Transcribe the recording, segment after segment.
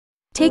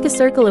Take a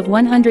circle of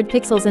 100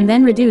 pixels and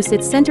then reduce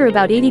its center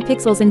about 80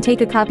 pixels and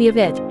take a copy of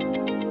it.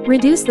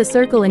 Reduce the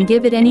circle and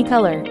give it any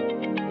color.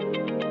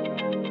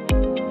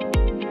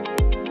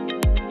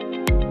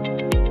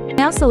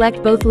 Now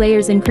select both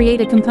layers and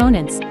create a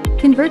components.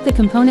 Convert the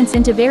components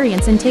into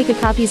variants and take a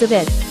copies of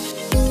it.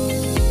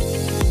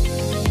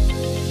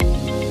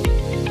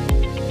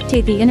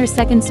 Take the inner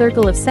second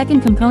circle of second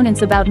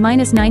components about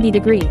 -90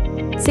 degree.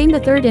 Same the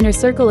third inner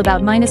circle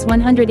about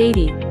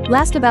 -180,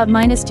 last about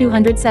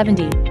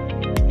 -270.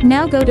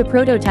 Now go to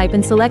prototype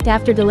and select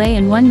after delay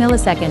in 1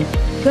 millisecond.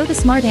 Go to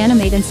smart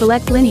animate and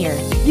select linear.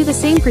 Do the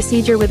same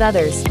procedure with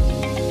others.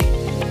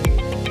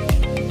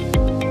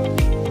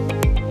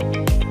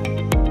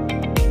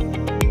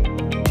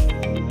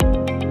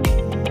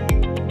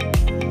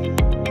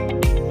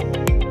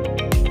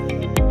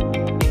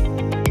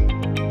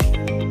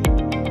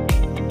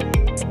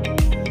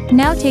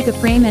 Now take a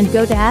frame and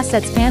go to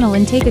Assets panel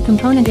and take a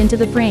component into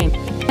the frame.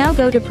 Now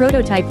go to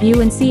Prototype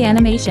view and see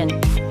animation.